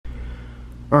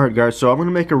Alright guys, so I'm going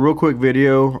to make a real quick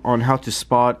video on how to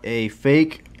spot a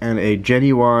fake and a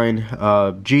genuine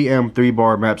GM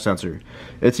 3-bar map sensor.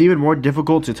 It's even more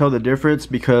difficult to tell the difference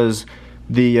because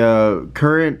the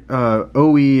current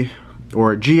OE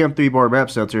or GM 3-bar map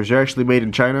sensors are actually made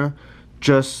in China,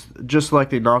 just like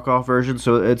the knockoff version,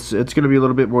 so it's going to be a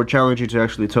little bit more challenging to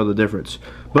actually tell the difference.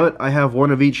 But I have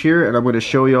one of each here, and I'm going to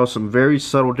show y'all some very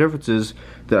subtle differences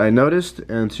that I noticed,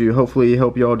 and to hopefully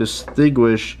help y'all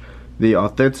distinguish the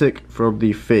authentic from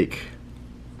the fake.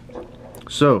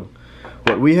 So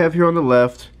what we have here on the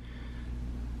left,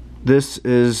 this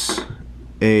is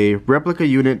a replica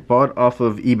unit bought off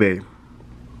of eBay.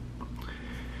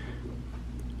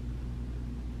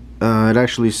 It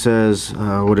actually says,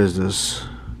 what is this?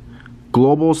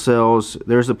 Global sales.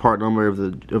 There's the part number of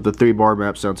the 3-bar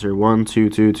map sensor,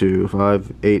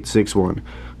 122258861,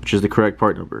 which is the correct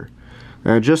part number.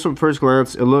 And just from first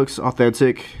glance, it looks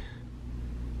authentic.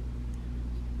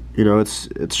 You know, it's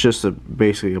just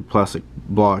basically a plastic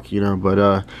block, you know.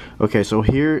 But okay, so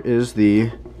here is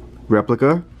the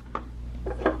replica,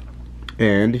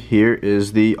 and here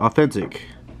is the authentic,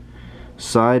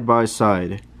 side by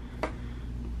side.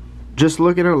 Just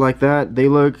looking at it like that, they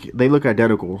look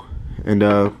identical. And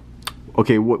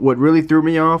okay, what really threw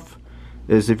me off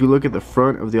is if you look at the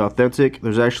front of the authentic,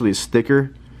 there's actually a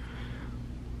sticker,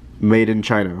 made in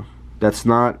China. That's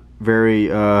not very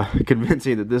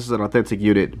convincing that this is an authentic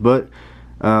unit, but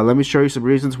let me show you some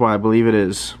reasons why I believe it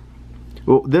is.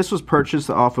 Well, this was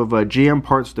purchased off of GM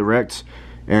Parts Direct,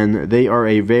 and they are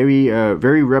a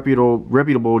very reputable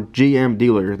GM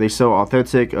dealer. They sell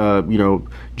authentic, you know,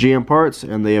 GM parts,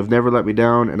 and they have never let me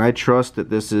down. And I trust that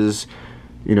this is,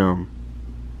 you know,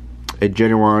 a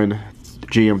genuine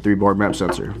GM 3-bar map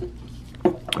sensor.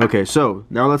 Okay, so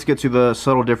now let's get to the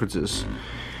subtle differences.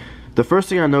 The first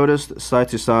thing I noticed side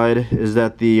to side is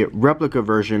that the replica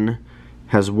version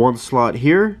has one slot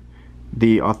here.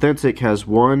 The authentic has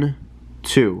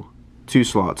two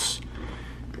slots.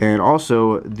 And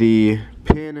also the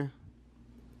pin,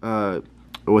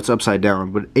 it's upside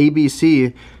down, but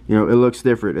ABC, you know, it looks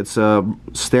different. It's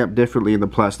stamped differently in the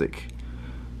plastic.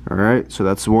 Alright, so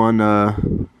that's one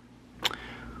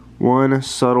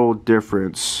subtle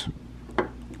difference.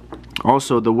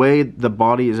 Also, the way the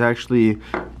body is actually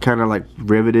kind of like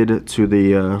riveted to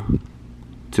the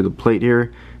plate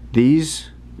here. This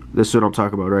is what I'm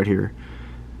talking about right here.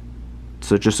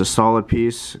 So just a solid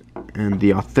piece, and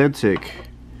the authentic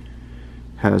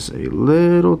has a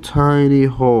little tiny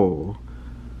hole.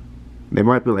 They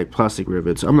might be like plastic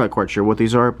rivets. I'm not quite sure what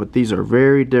these are, but these are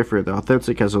very different. The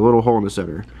authentic has a little hole in the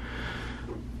center.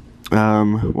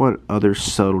 What other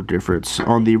subtle difference?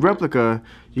 On the replica,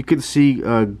 you can see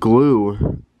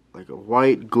glue, like a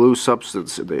white glue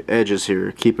substance in the edges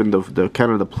here, keeping the kind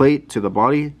of the plate to the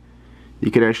body.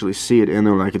 You can actually see it in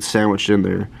there, like it's sandwiched in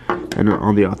there. And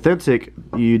on the authentic,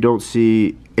 you don't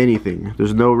see anything.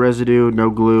 There's no residue, no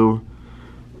glue.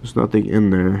 There's nothing in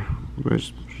there.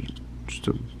 There's just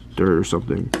a dirt or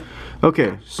something.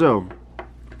 Okay, so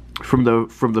from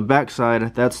the back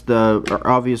side, that's the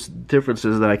obvious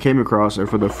differences that I came across. And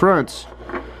for the front,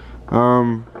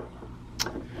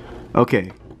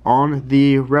 okay, on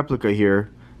the replica here,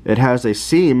 it has a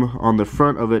seam on the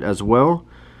front of it as well.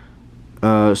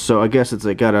 So I guess it's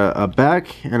like got a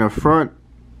back and a front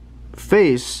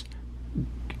face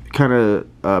kind of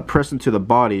pressed into the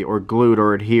body, or glued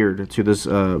or adhered to this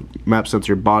map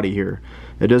sensor body here.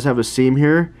 It does have a seam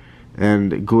here,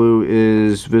 and glue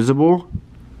is visible.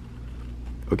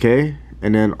 Okay,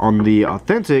 and then on the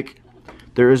authentic,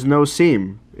 there is no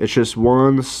seam. It's just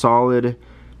one solid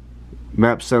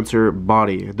map sensor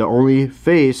body. The only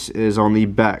face is on the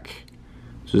back.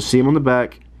 So seam on the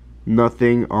back,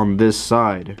 nothing on this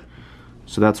side.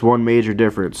 So that's one major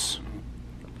difference.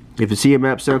 If you see a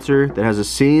map sensor that has a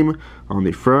seam on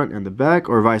the front and the back,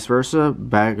 or vice versa,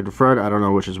 back and the front, I don't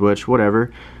know which is which,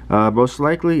 whatever, most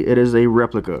likely it is a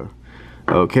replica.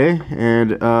 Okay,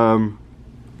 and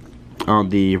on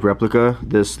the replica,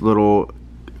 this little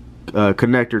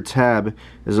connector tab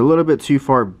is a little bit too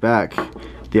far back.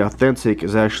 The authentic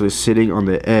is actually sitting on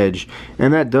the edge,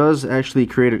 and that does actually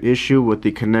create an issue with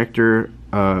the connector.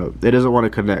 It doesn't want to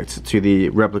connect to the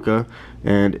replica,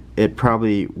 and it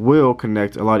probably will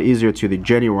connect a lot easier to the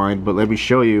genuine. But let me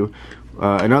show you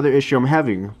another issue I'm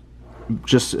having,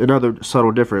 just another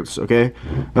subtle difference. Okay,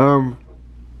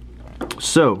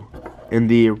 so in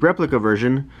the replica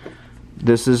version,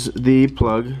 this is the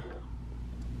plug,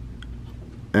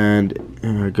 and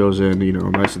it goes in, you know,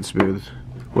 nice and smooth.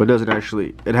 Well, it doesn't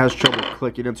actually, it has trouble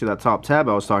clicking into that top tab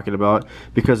I was talking about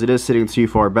because it is sitting too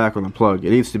far back on the plug.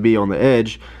 It needs to be on the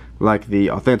edge like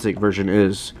the authentic version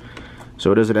is.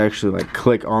 so it doesn't actually like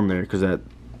click on there, because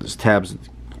this tab's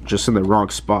just in the wrong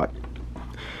spot.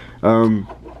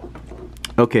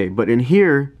 Okay, but in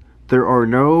here there are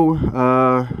no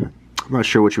I'm not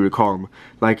sure what you would call them,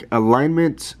 like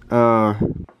alignment, let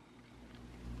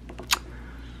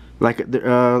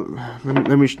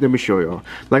me show y'all.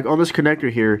 Like on this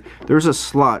connector here, there's a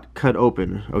slot cut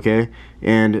open, okay?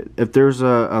 And if there's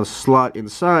a slot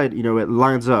inside, you know, it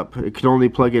lines up. It can only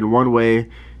plug in one way.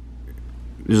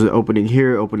 There's an opening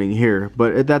here,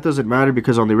 but that doesn't matter,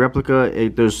 because on the Replica,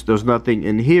 there's nothing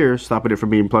in here stopping it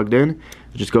from being plugged in.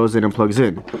 It just goes in and plugs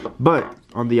in. But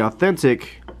on the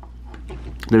Authentic,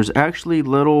 there's actually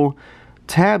little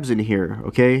tabs in here,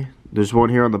 okay? There's one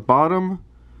here on the bottom.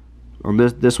 On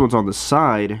this one's on the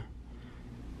side.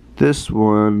 This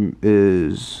one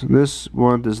does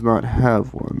not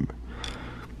have one.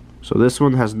 So this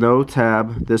one has no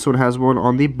tab. This one has one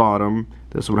on the bottom.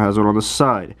 This one has one on the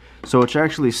side. So it's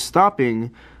actually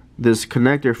stopping this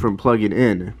connector from plugging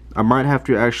in. I might have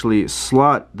to actually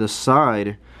slot the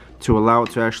side to allow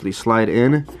it to actually slide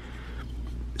in.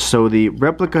 So the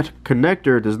Replica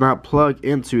connector does not plug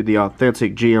into the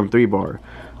Authentic GM3 bar.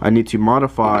 I need to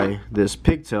modify this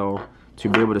pigtail to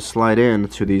be able to slide in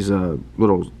to these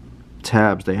little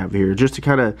tabs they have here, just to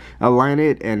kind of align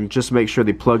it and just make sure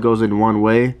the plug goes in one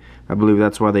way. I believe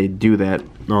that's why they do that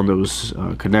on those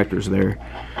connectors there.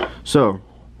 So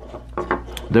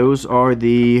those are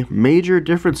the major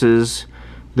differences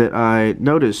that I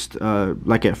noticed,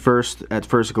 like at first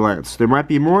glance. There might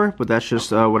be more, but that's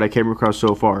just what I came across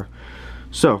so far.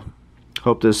 So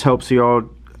hope this helps you all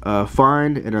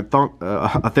find an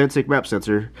authentic map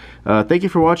sensor. Thank you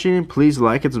for watching. Please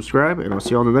like and subscribe, and I'll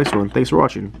see you on the next one. Thanks for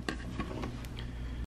watching.